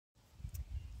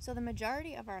So the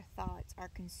majority of our thoughts are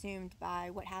consumed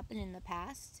by what happened in the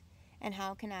past and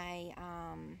how can I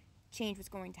change what's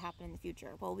going to happen in the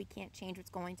future. Well, we can't change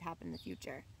what's going to happen in the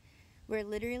future. We're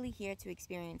literally here to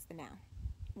experience the now.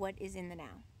 What is in the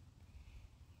now?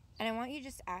 And I want you to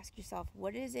just ask yourself,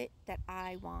 what is it that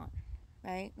I want,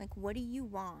 right? Like, what do you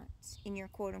want in your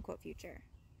quote unquote future?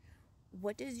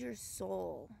 What does your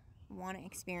soul want to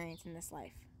experience in this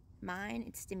life? Mine,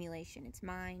 it's stimulation. It's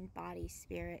mind, body,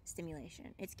 spirit,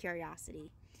 stimulation. It's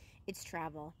curiosity. It's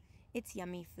travel. It's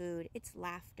yummy food. It's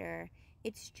laughter.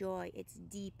 It's joy. It's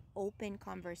deep, open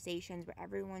conversations where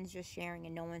everyone's just sharing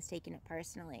and no one's taking it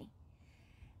personally.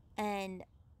 And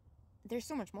there's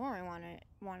so much more I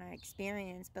want to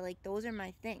experience, but like those are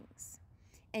my things.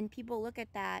 And people look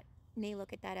at that, and they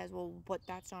look at that as, well, but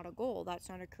that's not a goal, that's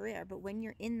not a career. But when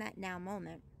you're in that now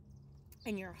moment,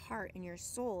 and your heart and your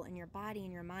soul and your body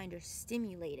and your mind are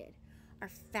stimulated, are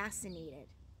fascinated,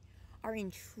 are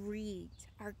intrigued,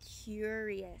 are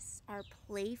curious, are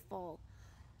playful,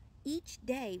 each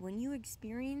day when you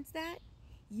experience that,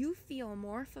 you feel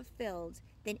more fulfilled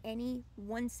than any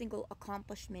one single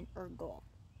accomplishment or goal.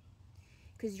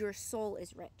 Because your soul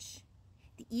is rich.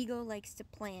 The ego likes to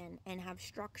plan and have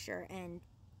structure and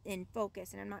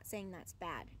focus. And I'm not saying that's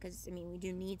bad, because, I mean, we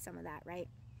do need some of that, right?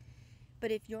 But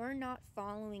if you're not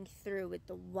following through with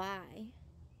the why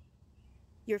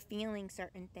you're feeling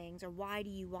certain things, or why do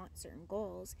you want certain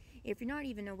goals, if you're not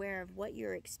even aware of what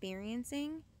you're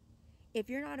experiencing, if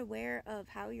you're not aware of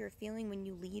how you're feeling when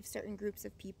you leave certain groups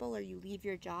of people, or you leave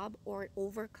your job, or it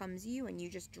overcomes you and you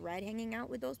just dread hanging out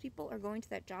with those people or going to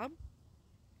that job,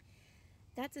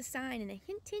 that's a sign and a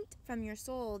hint from your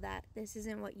soul that this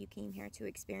isn't what you came here to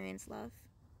experience, love.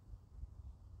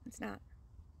 It's not.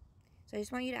 So I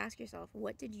just want you to ask yourself,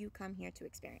 what did you come here to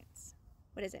experience?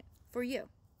 What is it? For you.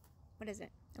 What is it?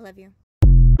 I love you.